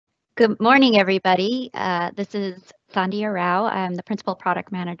Good morning, everybody. This is Sandhya Rao. I'm the Principal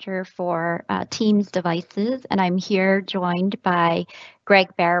Product Manager for Teams Devices, and I'm here joined by Greg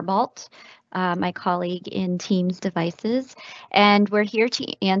Barabalt, my colleague in Teams Devices. And we're here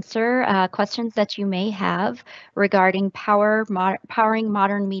to answer questions that you may have regarding powering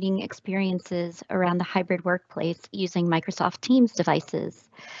modern meeting experiences around the hybrid workplace using Microsoft Teams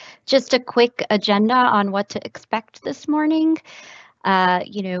devices. Just a quick agenda on what to expect this morning.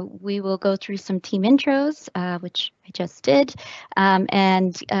 We will go through some team intros, which I just did,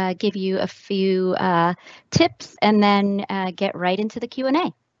 and give you a few tips and then get right into the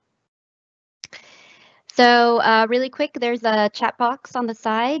Q&A. So really quick, there's a chat box on the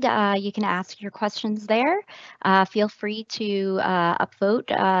side. You can ask your questions there. Feel free to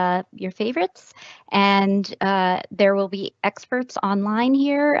upvote your favorites. And there will be experts online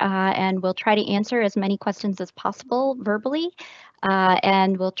here, and we'll try to answer as many questions as possible verbally.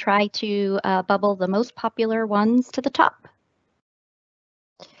 And we'll try to bubble the most popular ones to the top.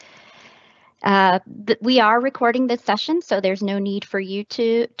 We are recording this session, so there's no need for you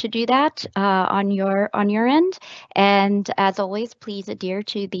to do that on your end. And as always, please adhere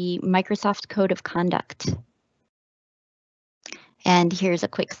to the Microsoft Code of Conduct. And here's a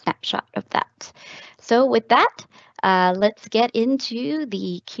quick snapshot of that. So with that, let's get into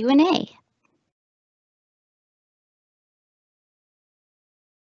the Q&A.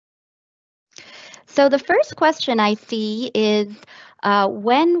 So the first question I see is,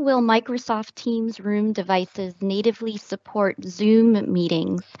 when will Microsoft Teams Room devices natively support Zoom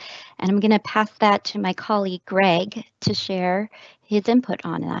meetings? And I'm going to pass that to my colleague, Greg, to share his input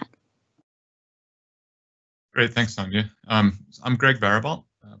on that. Great, thanks, Sandhya. I'm Greg Barabalt,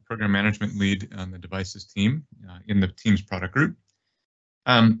 Program Management Lead on the Devices team in the Teams product group.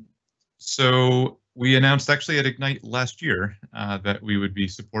 So we announced actually at Ignite last year that we would be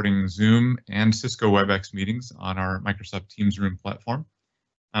supporting Zoom and Cisco WebEx meetings on our Microsoft Teams Room platform.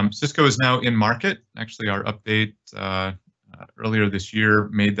 Cisco is now in market. Actually, our update earlier this year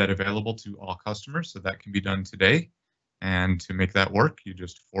made that available to all customers, so that can be done today. And to make that work, you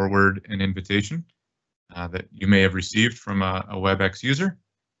just forward an invitation that you may have received from a WebEx user,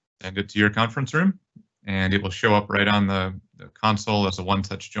 send it to your conference room, and it will show up right on the console as a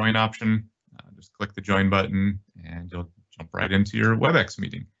one-touch join option. Just click the join button and you'll jump right into your WebEx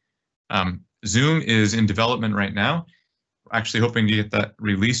meeting. Zoom is in development right now. We're actually hoping to get that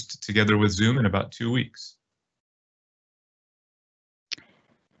released together with Zoom in about 2 weeks.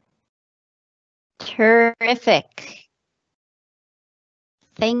 Terrific.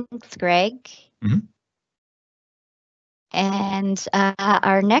 Thanks, Greg. Mm-hmm. And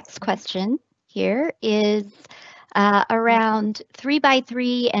our next question here is around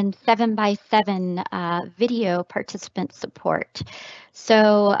 3x3 and 7x7 video participant support.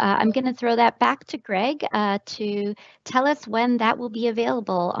 So I'm going to throw that back to Greg to tell us when that will be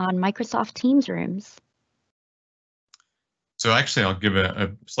available on Microsoft Teams Rooms. So actually, I'll give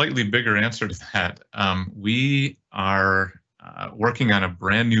a slightly bigger answer to that. We are working on a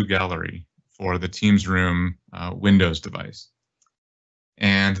brand new gallery for the Teams Room Windows device.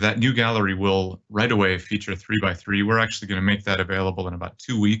 And that new gallery will right away feature 3x3. We're actually going to make that available in about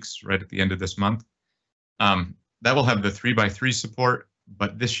 2 weeks, right at the end of this month. That will have the 3x3 support,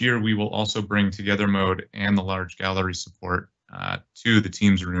 but this year we will also bring Together Mode and the large gallery support to the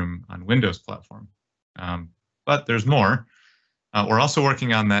Teams Room on Windows platform. But there's more. We're also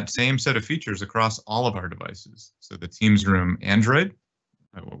working on that same set of features across all of our devices. So the Teams Room Android,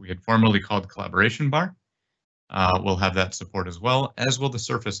 what we had formerly called Collaboration Bar, we'll have that support as well, as will the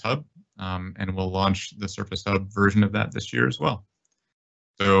Surface Hub, and we'll launch the Surface Hub version of that this year as well.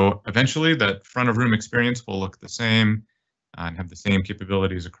 So eventually that front of room experience will look the same and have the same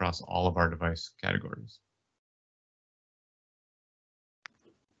capabilities across all of our device categories.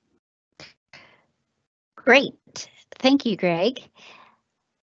 Great. Thank you, Greg.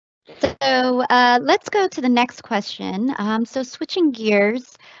 So let's go to the next question. So switching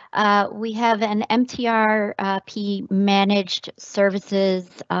gears, we have an MTRP managed services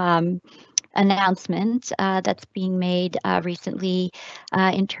announcement that's being made recently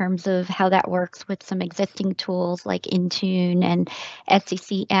in terms of how that works with some existing tools like Intune and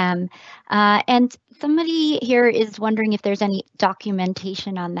SCCM. And somebody here is wondering if there's any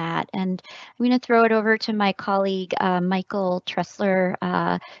documentation on that. And I'm going to throw it over to my colleague, Michael Tressler,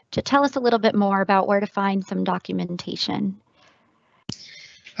 to tell us a little bit more about where to find some documentation.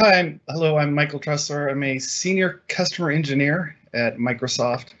 Hi, hello, I'm Michael Tressler. I'm a senior customer engineer at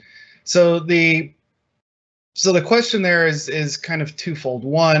Microsoft. So the question there is kind of twofold.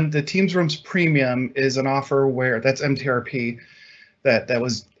 One, the Teams Rooms Premium is an offer where, that's MTRP, that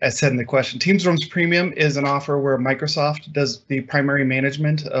was as said in the question. Teams Rooms Premium is an offer where Microsoft does the primary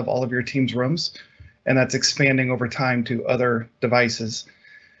management of all of your Teams rooms, and that's expanding over time to other devices.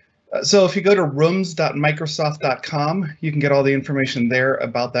 So if you go to rooms.microsoft.com, you can get all the information there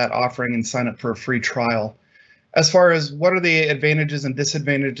about that offering and sign up for a free trial. As far as what are the advantages and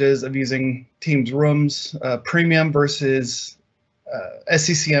disadvantages of using Teams Rooms Premium versus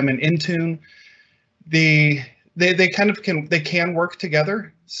SCCM and Intune, they can work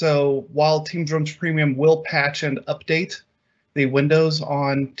together. So while Teams Rooms Premium will patch and update the Windows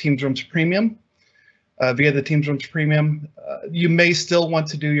on Teams Rooms Premium via the Teams Rooms Premium, you may still want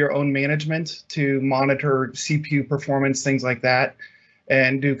to do your own management to monitor CPU performance, things like that,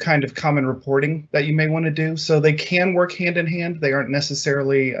 and do kind of common reporting that you may want to do. So they can work hand in hand. They aren't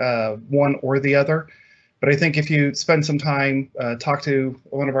necessarily one or the other. But I think if you spend some time, talk to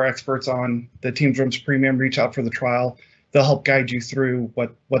one of our experts on the Teams Rooms Premium, reach out for the trial, they'll help guide you through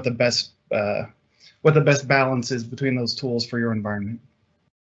what the best balance is between those tools for your environment.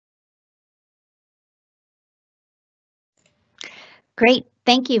 Great,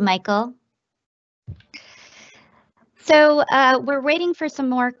 thank you, Michael. So we're waiting for some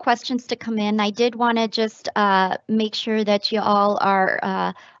more questions to come in. I did want to just make sure that you all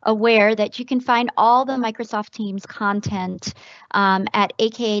are aware that you can find all the Microsoft Teams content at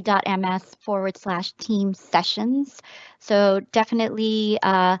aka.ms/Teams sessions. So definitely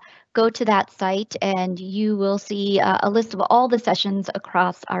go to that site and you will see a list of all the sessions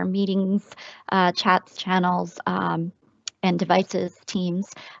across our meetings, chats, channels, and devices, Teams,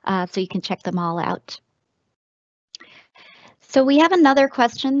 so you can check them all out. So we have another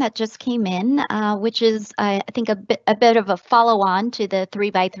question that just came in, which is, I think, a bit of a follow-on to the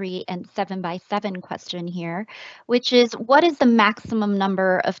 3x3 and 7x7 question here, which is, what is the maximum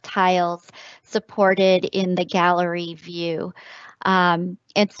number of tiles supported in the gallery view? And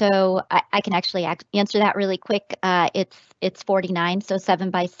so I can actually answer that really quick. It's 49, so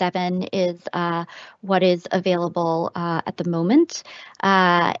 7x7 is what is available at the moment.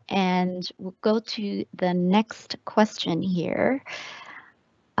 And we'll go to the next question here.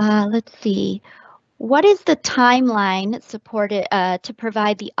 Let's see. What is the timeline supported to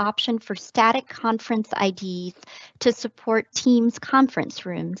provide the option for static conference IDs to support Teams conference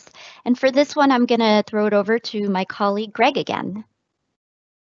rooms? And for this one, I'm going to throw it over to my colleague, Greg, again.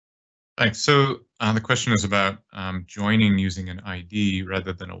 Thanks. So the question is about joining using an ID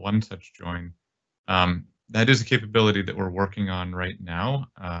rather than a one-touch join. That is a capability that we're working on right now.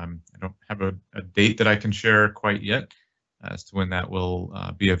 I don't have a date that I can share quite yet as to when that will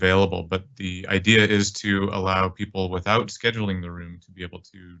be available, but the idea is to allow people without scheduling the room to be able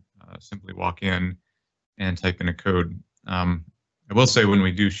to simply walk in and type in a code. I will say when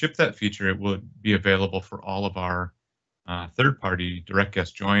we do ship that feature, it will be available for all of our third-party direct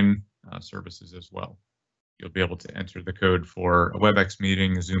guest join services as well. You'll be able to enter the code for a WebEx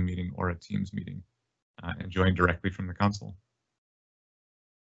meeting, a Zoom meeting, or a Teams meeting and join directly from the console.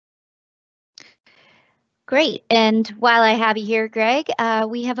 Great. And while I have you here, Greg,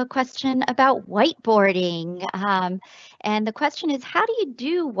 we have a question about whiteboarding. And the question is, how do you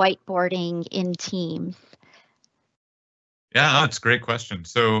do whiteboarding in Teams? Yeah, that's a great question.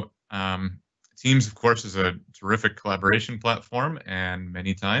 So Teams, of course, is a terrific collaboration platform, and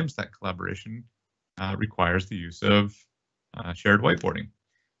many times that collaboration requires the use of shared whiteboarding.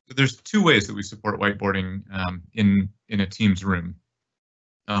 So there's two ways that we support whiteboarding in a Teams room.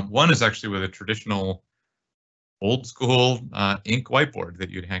 One is actually with a traditional old school ink whiteboard that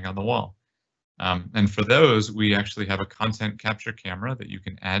you'd hang on the wall. And for those, we actually have a content capture camera that you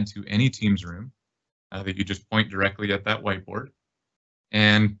can add to any Teams room that you just point directly at that whiteboard.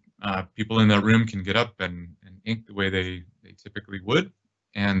 And people in that room can get up and ink the way they typically would.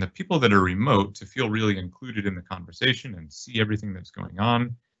 And the people that are remote, to feel really included in the conversation and see everything that's going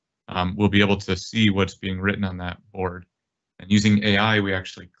on, will be able to see what's being written on that board. And using AI, we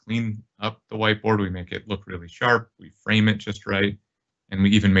actually clean up the whiteboard. We make it look really sharp. We frame it just right. And we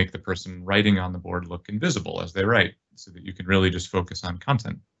even make the person writing on the board look invisible as they write, so that you can really just focus on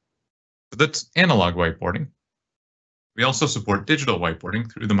content. So that's analog whiteboarding. We also support digital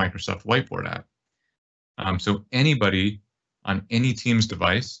whiteboarding through the Microsoft Whiteboard app. So anybody on any Teams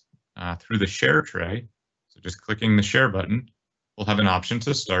device through the share tray, so just clicking the share button, will have an option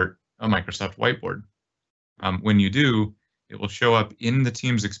to start a Microsoft Whiteboard. When you do, it will show up in the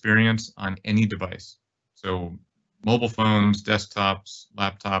Teams experience on any device. So mobile phones, desktops,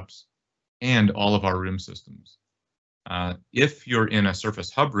 laptops, and all of our room systems. If you're in a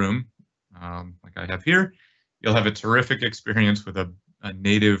Surface Hub room, like I have here, you'll have a terrific experience with a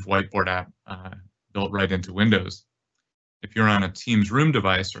native whiteboard app built right into Windows. If you're on a Teams Room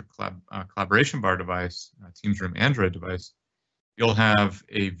device or collaboration bar device, Teams Room Android device, you'll have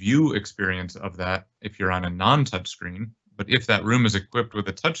a view experience of that if you're on a non-touch screen. But if that room is equipped with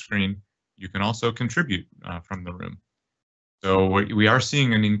a touch screen, you can also contribute from the room. So we are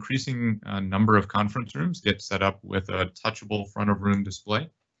seeing an increasing number of conference rooms get set up with a touchable front of room display.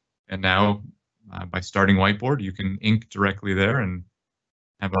 And now by starting Whiteboard, you can ink directly there and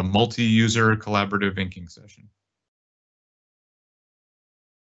have a multi-user collaborative inking session.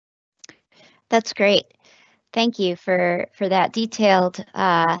 That's great. Thank you for that detailed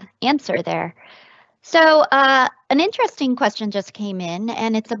answer there. So an interesting question just came in,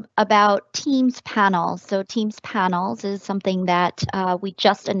 and it's about Teams panels. So Teams panels is something that we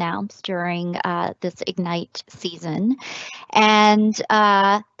just announced during this Ignite season. And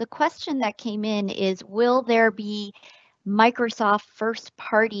the question that came in is, will there be Microsoft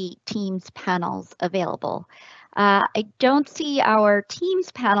first-party Teams panels available? I don't see our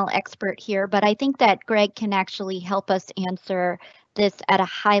Teams panel expert here, but I think that Greg can actually help us answer this at a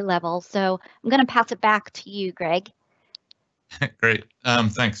high level. So I'm going to pass it back to you, Greg. Great,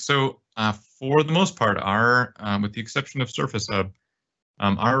 thanks. So for the most part, our, with the exception of Surface Hub,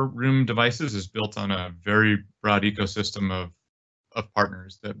 our Room devices is built on a very broad ecosystem of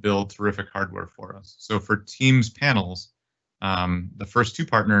partners that build terrific hardware for us. So for Teams panels, the first two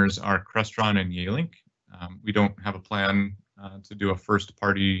partners are Crestron and Yealink. We don't have a plan to do a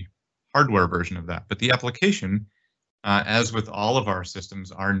first-party hardware version of that, but the application, as with all of our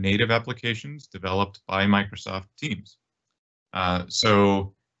systems, are native applications developed by Microsoft Teams.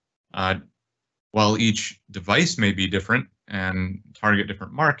 So while each device may be different and target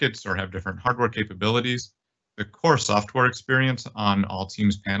different markets or have different hardware capabilities, the core software experience on all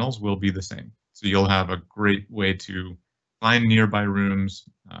Teams panels will be the same. So you'll have a great way to find nearby rooms,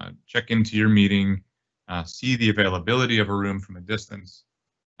 check into your meeting, see the availability of a room from a distance.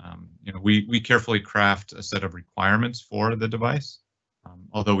 We carefully craft a set of requirements for the device,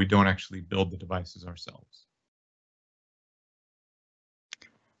 although we don't actually build the devices ourselves.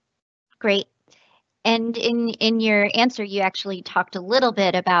 Great. And in your answer, you actually talked a little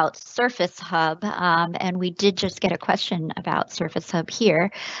bit about Surface Hub, and we did just get a question about Surface Hub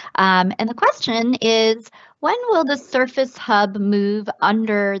here. And the question is, when will the Surface Hub move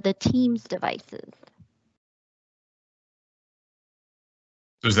under the Teams devices?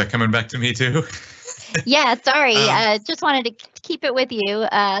 So is that coming back to me too? Yeah, sorry. Just wanted to keep it with you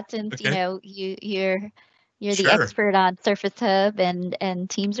since okay. you're Sure. the expert on Surface Hub and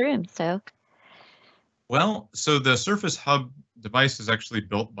Teams Room. So. Well, so the Surface Hub device is actually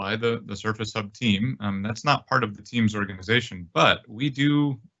built by the Surface Hub team. That's not part of the Teams organization, but we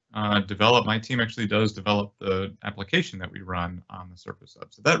do develop. My team actually does develop the application that we run on the Surface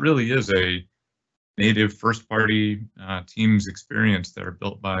Hub. So that really is a native first-party Teams experience that are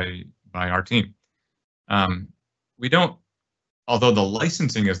built by our team. We don't, although the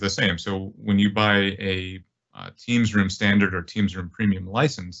licensing is the same. So when you buy a Teams Room Standard or Teams Room Premium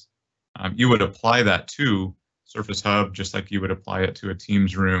license, you would apply that to Surface Hub just like you would apply it to a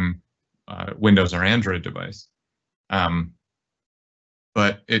Teams Room Windows or Android device.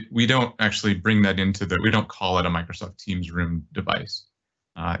 But we don't actually bring that into we don't call it a Microsoft Teams Room device.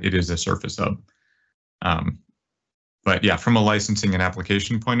 It is a Surface Hub. But yeah, from a licensing and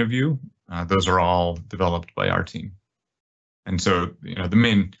application point of view, those are all developed by our team. And so, the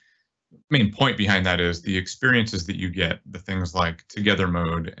main point behind that is the experiences that you get, the things like Together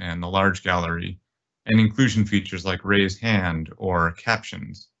Mode and the large gallery, and inclusion features like raise hand or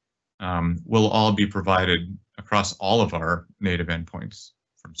captions will all be provided across all of our native endpoints,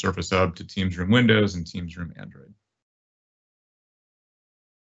 from Surface Hub to Teams Room Windows and Teams Room Android.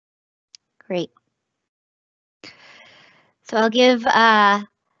 Great. So I'll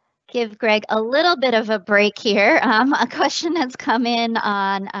give Greg a little bit of a break here. A question has come in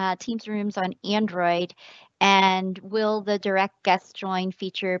on Teams Rooms on Android, and will the direct guest join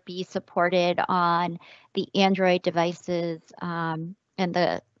feature be supported on the Android devices and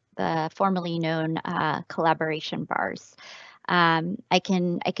the formerly known collaboration bars? I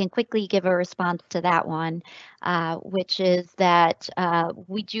can quickly give a response to that one, which is that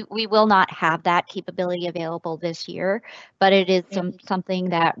we will not have that capability available this year, but it is something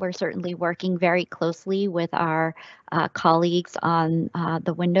that we're certainly working very closely with our colleagues on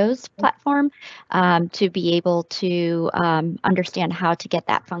the Windows platform to be able to understand how to get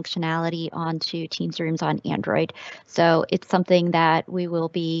that functionality onto Teams Rooms on Android. So it's something that we will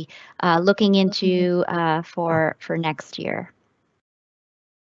be looking into for next year.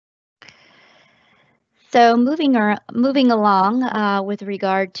 So moving along with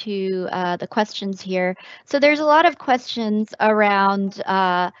regard to the questions here. So there's a lot of questions around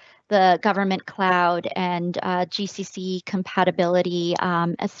the government cloud and GCC compatibility,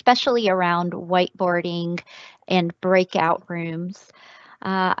 especially around whiteboarding and breakout rooms.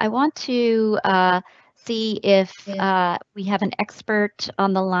 I want to see if we have an expert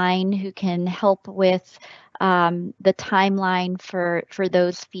on the line who can help with the timeline for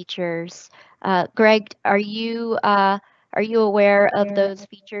those features. Greg, are you aware of those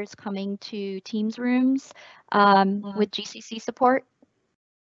features coming to Teams rooms with GCC support?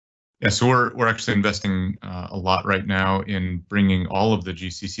 Yeah, so we're actually investing a lot right now in bringing all of the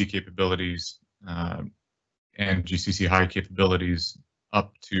GCC capabilities and GCC high capabilities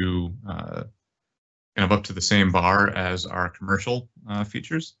up to kind of up to the same bar as our commercial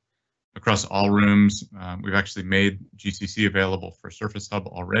features. Across all rooms, we've actually made GCC available for Surface Hub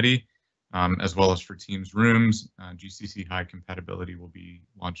already, as well as for Teams rooms. GCC high compatibility will be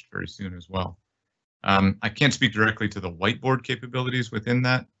launched very soon as well. I can't speak directly to the whiteboard capabilities within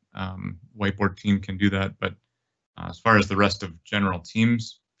that. Whiteboard team can do that, but as far as the rest of general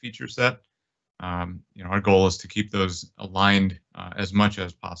Teams feature set, our goal is to keep those aligned as much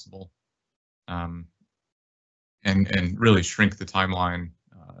as possible, and really shrink the timeline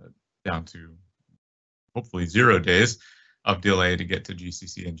down to hopefully 0 days of delay to get to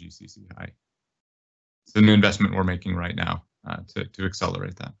GCC and GCC high. It's an investment we're making right now to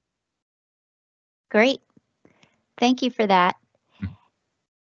accelerate that. Great. Thank you for that.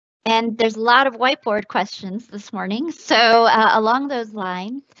 And there's a lot of whiteboard questions this morning. So along those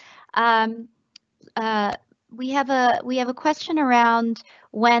lines, we have a question around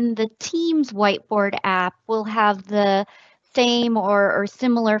when the Teams whiteboard app will have the same or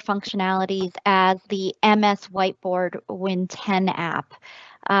similar functionalities as the MS Whiteboard Win 10 app.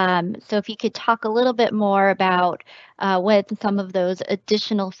 So if you could talk a little bit more about when some of those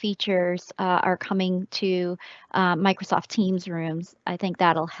additional features are coming to Microsoft Teams rooms, I think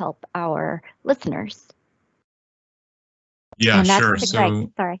that'll help our listeners. Yeah, and that's sure. To so,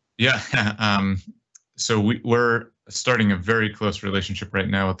 Greg. Sorry. Yeah. So we're starting a very close relationship right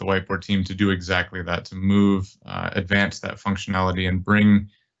now with the whiteboard team to do exactly that, to move, advance that functionality and bring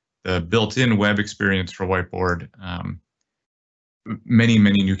the built-in web experience for whiteboard many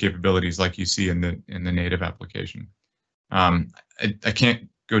new capabilities like you see in the native application. I can't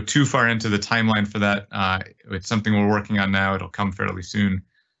go too far into the timeline for that. It's something we're working on now. It'll come fairly soon.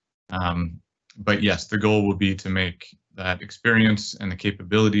 But yes, the goal will be to make that experience and the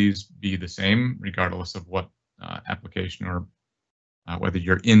capabilities be the same, regardless of what application or whether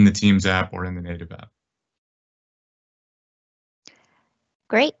you're in the Teams app or in the native app.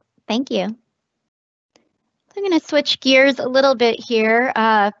 Great, thank you. I'm going to switch gears a little bit here.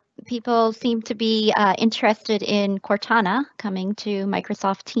 People seem to be interested in Cortana coming to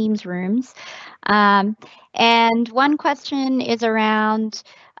Microsoft Teams rooms. And one question is around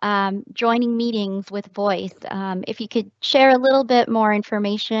joining meetings with voice. If you could share a little bit more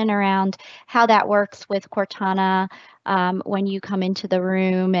information around how that works with Cortana when you come into the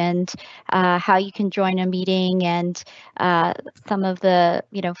room, and how you can join a meeting, and some of the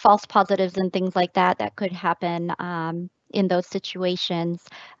false positives and things like that that could happen in those situations.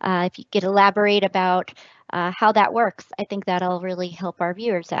 If you could elaborate about how that works, I think that'll really help our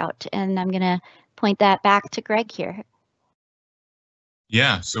viewers out. And I'm going to point that back to Greg here.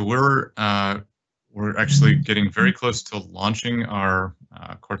 Yeah, so we're actually getting very close to launching our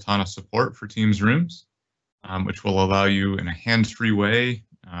Cortana support for Teams rooms, which will allow you in a hands-free way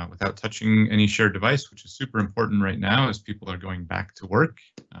without touching any shared device, which is super important right now as people are going back to work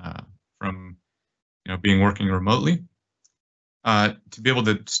from working remotely. To be able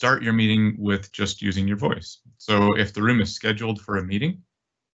to start your meeting with just using your voice. So if the room is scheduled for a meeting,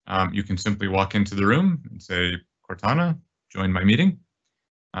 you can simply walk into the room and say, Cortana, join my meeting.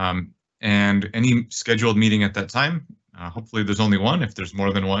 And any scheduled meeting at that time, hopefully there's only one. If there's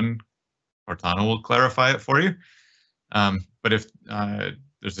more than one, Cortana will clarify it for you. But if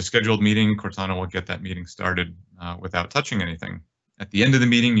there's a scheduled meeting, Cortana will get that meeting started without touching anything. At the end of the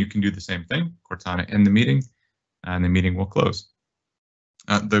meeting, you can do the same thing. Cortana end the meeting, and the meeting will close.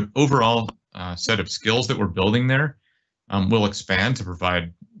 The overall set of skills that we're building there will expand to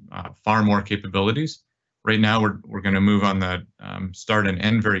provide far more capabilities. Right now, we're going to move on the start and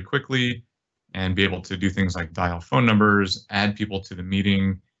end very quickly, and be able to do things like dial phone numbers, add people to the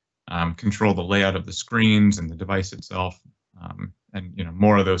meeting, control the layout of the screens and the device itself, and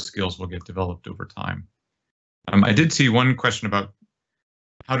more of those skills will get developed over time. I did see one question about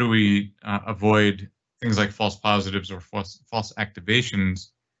how do we avoid things like false positives or false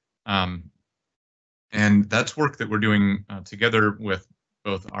activations. And that's work that we're doing together with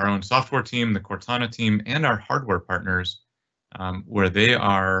both our own software team, the Cortana team, and our hardware partners, where they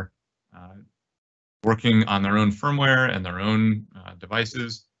are working on their own firmware and their own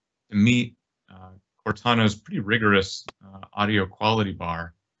devices to meet Cortana's pretty rigorous audio quality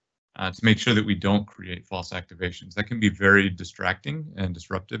bar to make sure that we don't create false activations. That can be very distracting and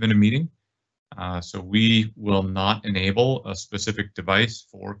disruptive in a meeting. So we will not enable a specific device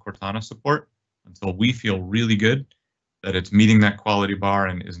for Cortana support until we feel really good that it's meeting that quality bar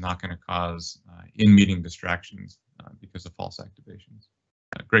and is not going to cause in-meeting distractions because of false activations.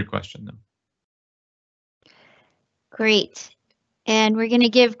 Great question, though. Great. And we're going to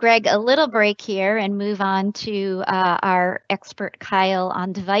give Greg a little break here and move on to our expert Kyle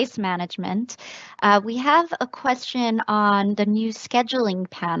on device management. We have a question on the new scheduling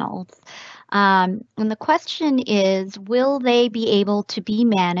panels. And the question is, will they be able to be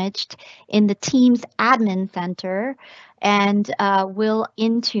managed in the Teams admin center, and will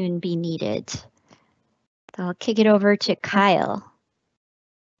Intune be needed? So I'll kick it over to Kyle.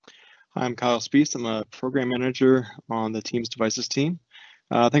 I'm Kyle Spiess. I'm a program manager on the Teams devices team.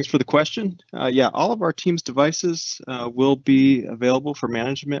 Thanks for the question. Yeah, all of our Teams devices will be available for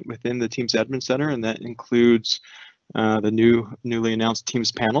management within the Teams admin center, and that includes the newly announced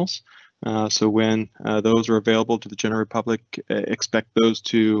Teams panels. So when those are available to the general public, expect those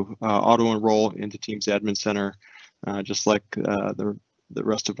to auto-enroll into Teams admin center, just like the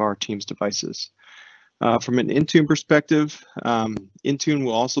rest of our Teams devices. From an Intune perspective, Intune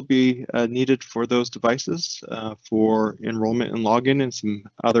will also be needed for those devices for enrollment and login and some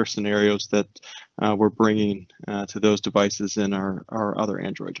other scenarios that we're bringing to those devices in our other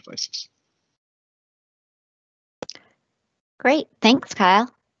Android devices. Great, thanks, Kyle.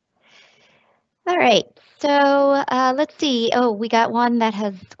 All right, so let's see. Oh, we got one that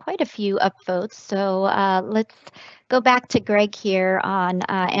has quite a few upvotes. So let's go back to Greg here on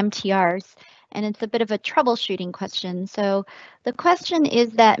MTRs. And it's a bit of a troubleshooting question. So the question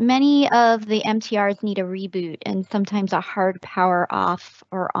is that many of the MTRs need a reboot and sometimes a hard power off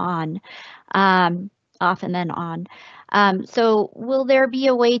or on, off and then on. So will there be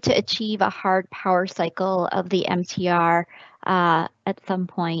a way to achieve a hard power cycle of the MTR at some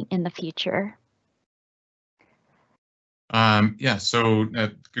point in the future? Yeah, so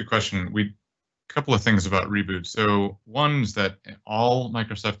good question. Couple of things about reboot. So one is that all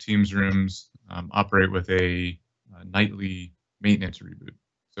Microsoft Teams rooms operate with a nightly maintenance reboot.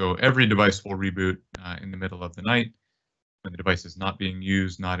 So every device will reboot in the middle of the night when the device is not being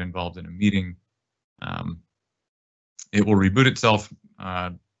used, not involved in a meeting. It will reboot itself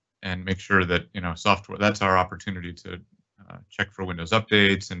and make sure that software. That's our opportunity to check for Windows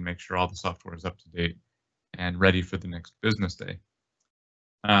updates and make sure all the software is up to date and ready for the next business day.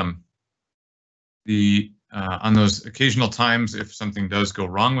 On those occasional times, if something does go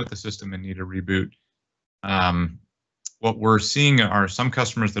wrong with the system and need a reboot, what we're seeing are some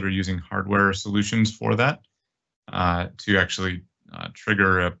customers that are using hardware solutions for that to actually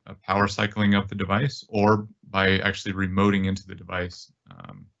trigger a power cycling of the device, or by actually remoting into the device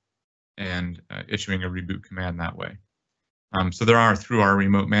and issuing a reboot command that way. So there are, through our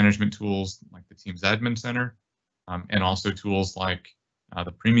remote management tools like the Teams Admin Center and also tools like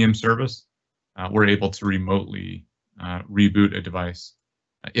the Premium service, we're able to remotely reboot a device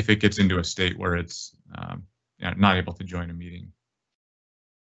if it gets into a state where it's not able to join a meeting.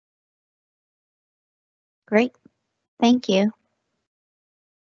 Great, thank you.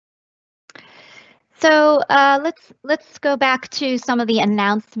 So let's go back to some of the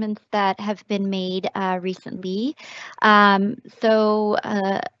announcements that have been made recently.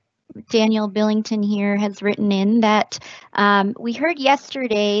 Daniel Billington here has written in that we heard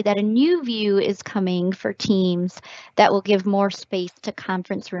yesterday that a new view is coming for Teams that will give more space to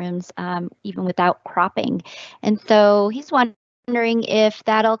conference rooms even without cropping. And so he's wondering if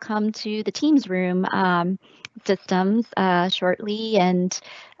that'll come to the Teams room systems shortly, and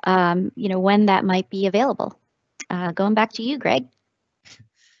when that might be available. Going back to you, Greg.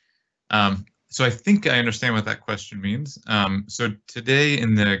 So I think I understand what that question means. So today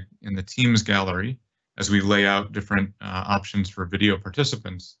in the Teams gallery, as we lay out different options for video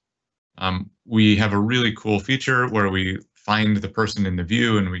participants, we have a really cool feature where we find the person in the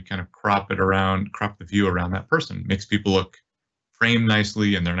view and we kind of crop the view around that person. Makes people look framed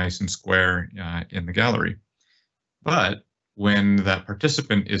nicely and they're nice and square in the gallery. But when that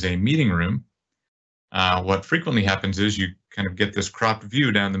participant is a meeting room, what frequently happens is you kind of get this cropped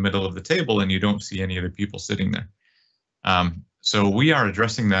view down the middle of the table and you don't see any of the people sitting there. So we are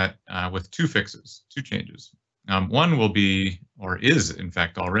addressing that with two changes. One will be, or is in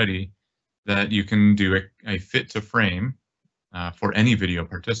fact already, that you can do a fit to frame for any video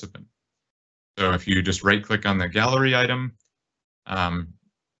participant. So if you just right-click on the gallery item,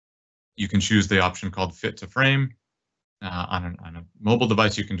 you can choose the option called fit to frame. On a mobile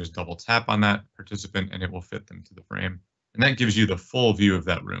device, you can just double tap on that participant and it will fit them to the frame. And that gives you the full view of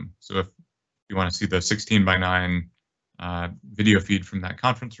that room. So if you want to see the 16:9 video feed from that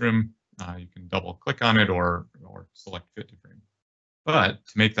conference room, you can double click on it or select fit to frame. But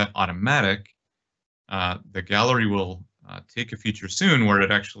to make that automatic, the gallery will take a feature soon where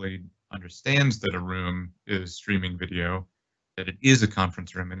it actually understands that a room is streaming video, that it is a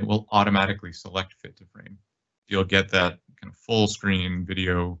conference room, and it will automatically select fit to frame. You'll get that kind of full screen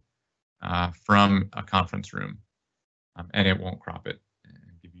video from a conference room, and it won't crop it and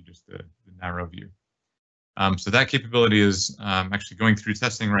give you just the narrow view. So that capability is actually going through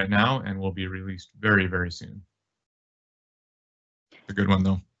testing right now and will be released very, very soon. It's a good one,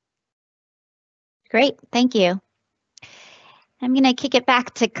 though. Great, thank you. I'm going to kick it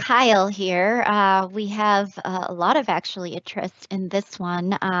back to Kyle here. We have a lot of actually interest in this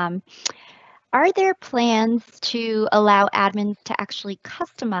one. Are there plans to allow admins to actually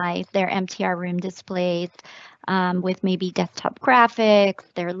customize their MTR room displays with maybe desktop graphics,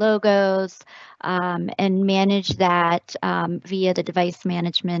 their logos, and manage that via the device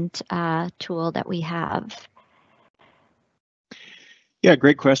management tool that we have? Yeah,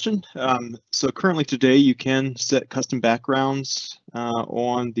 great question. So currently today you can set custom backgrounds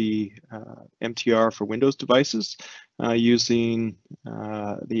on the MTR for Windows devices using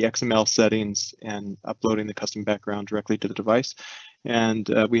the XML settings and uploading the custom background directly to the device. And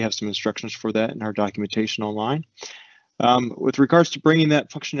we have some instructions for that in our documentation online. With regards to bringing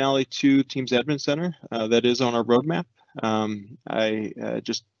that functionality to Teams Admin Center, that is on our roadmap. I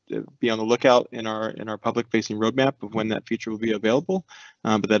just be on the lookout in our public-facing roadmap of when that feature will be available,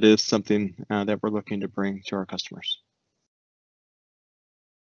 but that is something that we're looking to bring to our customers.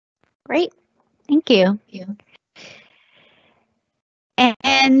 Great, thank you.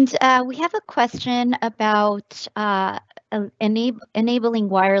 And we have a question about enabling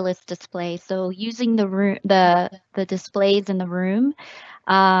wireless display. So using the displays in the room,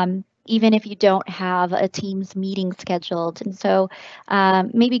 even if you don't have a Teams meeting scheduled. And so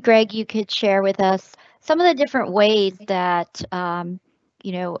maybe Greg, you could share with us some of the different ways that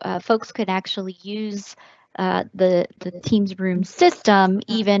folks could actually use the Teams room system,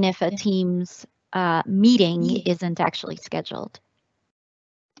 even if a Teams meeting isn't actually scheduled.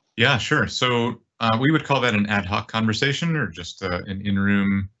 Yeah, sure. So we would call that an ad hoc conversation or just an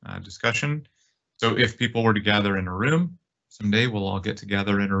in-room discussion. So if people were to gather in a room, someday we'll all get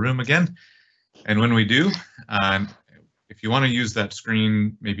together in a room again. And when we do, if you want to use that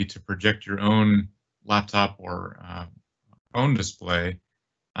screen maybe to project your own laptop or phone display,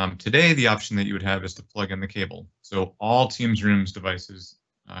 today the option that you would have is to plug in the cable. So all Teams Rooms devices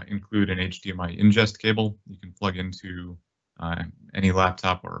include an HDMI ingest cable. You can plug into any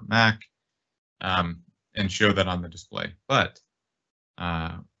laptop or Mac and show that on the display. But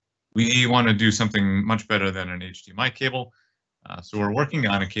we want to do something much better than an HDMI cable. So we're working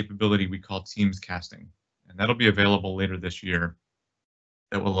on a capability we call Teams Casting, and that'll be available later this year.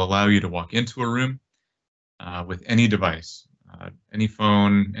 That will allow you to walk into a room with any device, any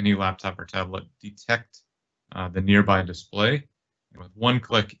phone, any laptop or tablet, detect the nearby display, and with one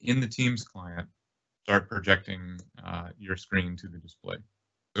click in the Teams client, start projecting your screen to the display.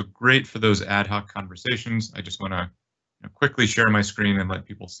 So great for those ad hoc conversations. I just want to quickly share my screen and let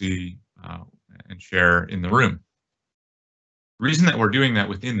people see and share in the room. The reason that we're doing that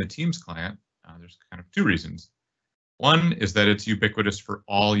within the Teams client, there's kind of two reasons. One is that it's ubiquitous for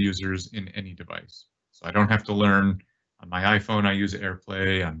all users in any device. So I don't have to learn on my iPhone, I use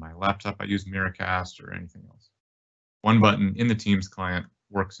AirPlay, on my laptop, I use Miracast or anything else. One button in the Teams client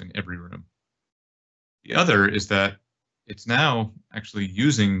works in every room. The other is that it's now actually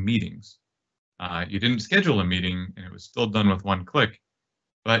using meetings. You didn't schedule a meeting and it was still done with one click,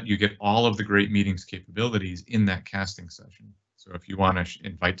 but you get all of the great meetings capabilities in that casting session. So if you want to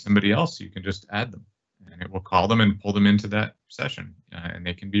invite somebody else, you can just add them and it will call them and pull them into that session and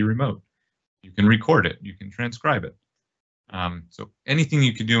they can be remote. You can record it, you can transcribe it. So anything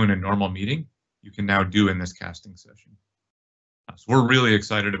you could do in a normal meeting, you can now do in this casting session. So we're really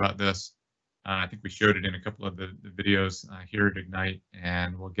excited about this. I think we showed it in a couple of the videos here at Ignite,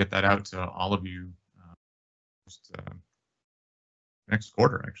 and we'll get that out to all of you just next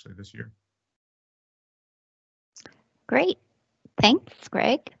quarter, actually, this year. Great. Thanks,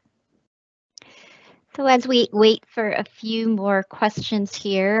 Greg. So as we wait for a few more questions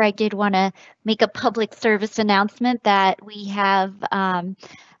here, I did want to make a public service announcement that we have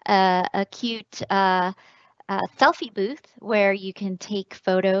a cute selfie booth where you can take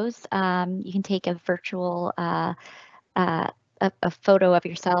photos. You can take a virtual a photo of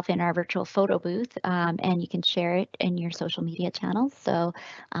yourself in our virtual photo booth, and you can share it in your social media channels. So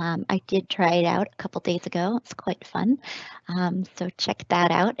I did try it out a couple days ago. It's quite fun. So check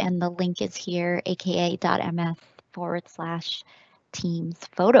that out. And the link is here, aka.ms/Teams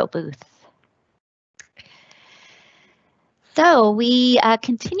photo booth. So we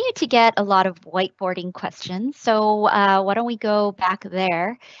continue to get a lot of whiteboarding questions. So why don't we go back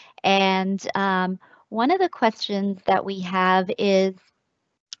there? And one of the questions that we have is,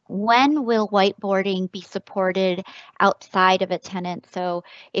 when will whiteboarding be supported outside of a tenant? So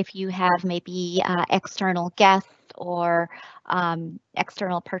if you have maybe external guests or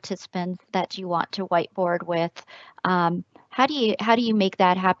external participants that you want to whiteboard with, how do you make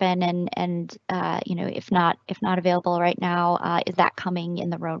that happen? And you know, if not available right now, is that coming in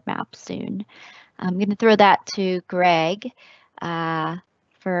the roadmap soon? I'm going to throw that to Greg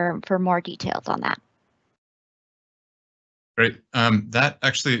for more details on that. Great. That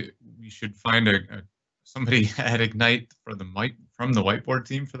actually, we should find somebody at Ignite from the whiteboard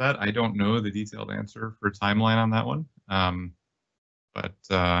team for that. I don't know the detailed answer for timeline on that one, but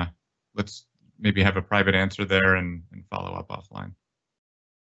let's maybe have a private answer there and follow up offline.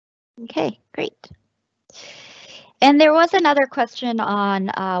 Okay, great. And there was another question on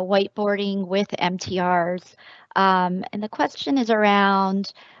whiteboarding with MTRs, and the question is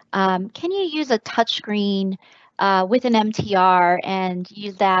around, can you use a touchscreen with an MTR and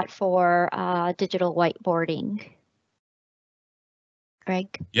use that for digital whiteboarding?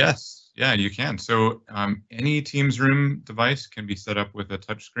 Greg? Yes, yeah, you can. So any Teams Room device can be set up with a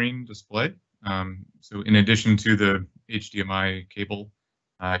touchscreen display. So in addition to the HDMI cable,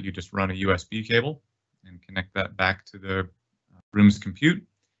 you just run a USB cable and connect that back to the room's compute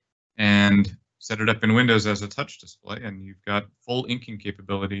and set it up in Windows as a touch display, and you've got full inking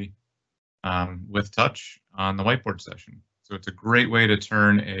capability with touch on the whiteboard session. So it's a great way to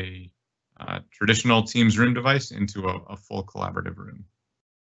turn a traditional Teams Room device into a full collaborative room.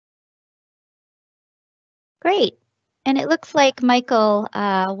 Great. And it looks like Michael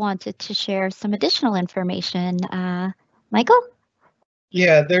wanted to share some additional information. Michael?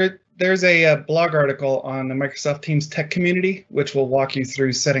 Yeah, there's a blog article on the Microsoft Teams tech community, which will walk you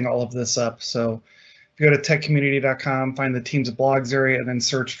through setting all of this up. So if you go to techcommunity.com, find the Teams blogs area, and then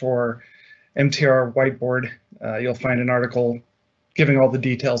search for MTR whiteboard, you'll find an article giving all the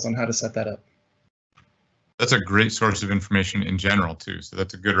details on how to set that up. That's a great source of information in general, too. So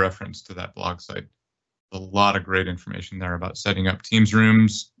that's a good reference to that blog site. A lot of great information there about setting up Teams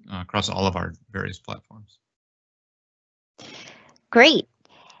rooms across all of our various platforms. Great.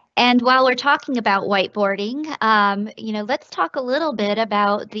 And while we're talking about whiteboarding, you know, let's talk a little bit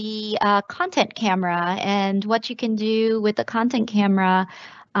about the content camera and what you can do with the content camera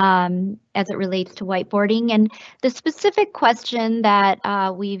as it relates to whiteboarding. And the specific question that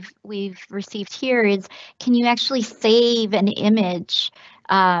we've received here is, can you actually save an image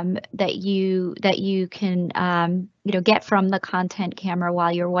that you can you know, get from the content camera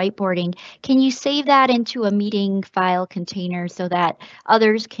while you're whiteboarding? Can you save that into a meeting file container so that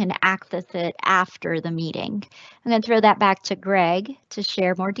others can access it after the meeting? I'm going to throw that back to Greg to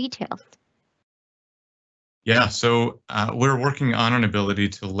share more details. Yeah, so we're working on an ability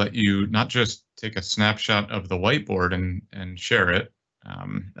to let you not just take a snapshot of the whiteboard and share it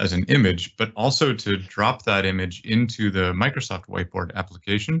as an image, but also to drop that image into the Microsoft Whiteboard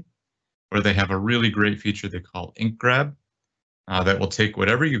application, where they have a really great feature they call Ink Grab that will take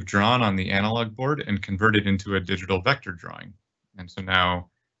whatever you've drawn on the analog board and convert it into a digital vector drawing. And so now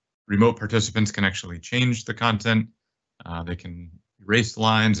remote participants can actually change the content. They can erase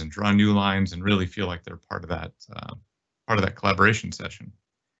lines and draw new lines and really feel like they're part of that collaboration session.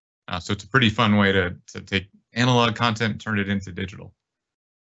 So it's a pretty fun way to take analog content and turn it into digital.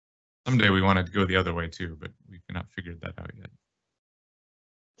 Someday we want to go the other way too, but we've not figured that out yet.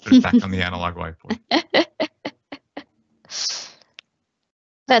 Put it back on the analog whiteboard.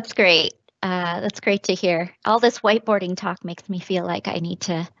 That's great. That's great to hear. All this whiteboarding talk makes me feel like I need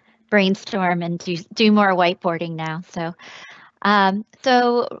to brainstorm and do more whiteboarding now. So,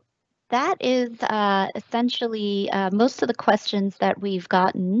 so that is essentially most of the questions that we've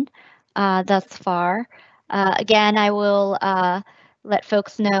gotten thus far. Again, I will let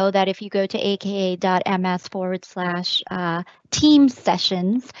folks know that if you go to aka.ms/Teams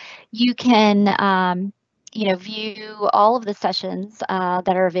sessions, you can you know, view all of the sessions that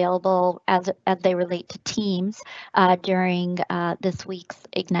are available as they relate to Teams during this week's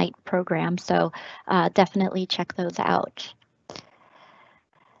Ignite program. So definitely check those out.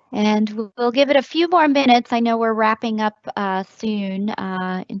 And we'll give it a few more minutes. I know we're wrapping up soon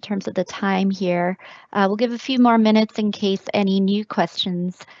in terms of the time here. We'll give a few more minutes in case any new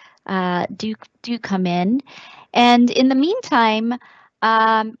questions do come in. And in the meantime,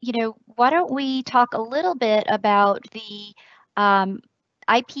 why don't we talk a little bit about the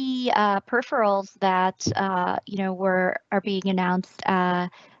IP peripherals that are being announced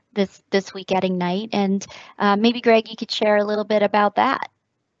this week at Ignite, and maybe Greg, you could share a little bit about that.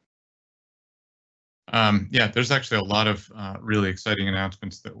 Yeah, there's actually a lot of really exciting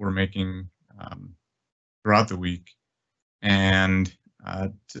announcements that we're making throughout the week. And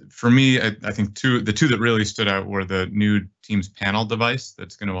for me, I think the two that really stood out were the new Teams panel device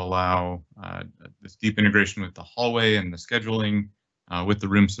that's going to allow this deep integration with the hallway and the scheduling with the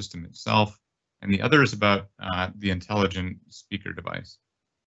room system itself. And the other is about the intelligent speaker device.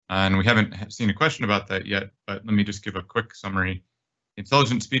 And we haven't seen a question about that yet, but let me just give a quick summary.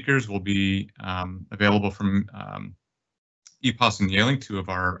 Intelligent speakers will be available from EPOS and Yealing, two of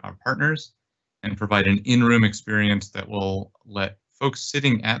our partners, and provide an in-room experience that will let folks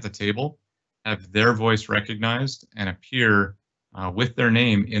sitting at the table have their voice recognized and appear with their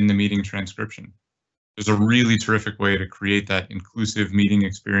name in the meeting transcription. There's a really terrific way to create that inclusive meeting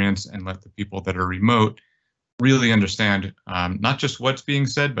experience and let the people that are remote really understand not just what's being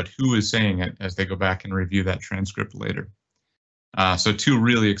said, but who is saying it as they go back and review that transcript later. So two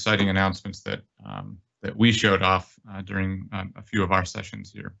really exciting announcements that that we showed off during a few of our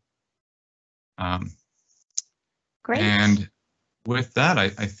sessions here. Great. And with that, I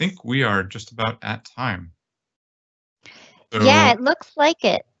think we are just about at time. So, yeah, it looks like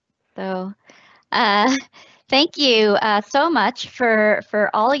it. So thank you so much for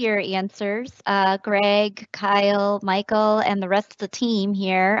all your answers, Greg, Kyle, Michael, and the rest of the team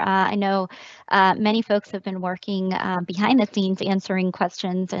here. I know many folks have been working behind the scenes answering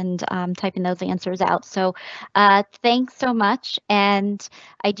questions and typing those answers out. So thanks so much. And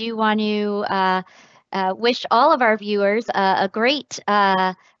I do want to wish all of our viewers a great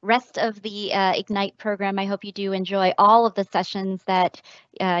rest of the Ignite program. I hope you do enjoy all of the sessions that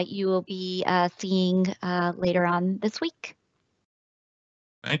you will be seeing later on this week.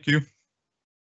 thank you.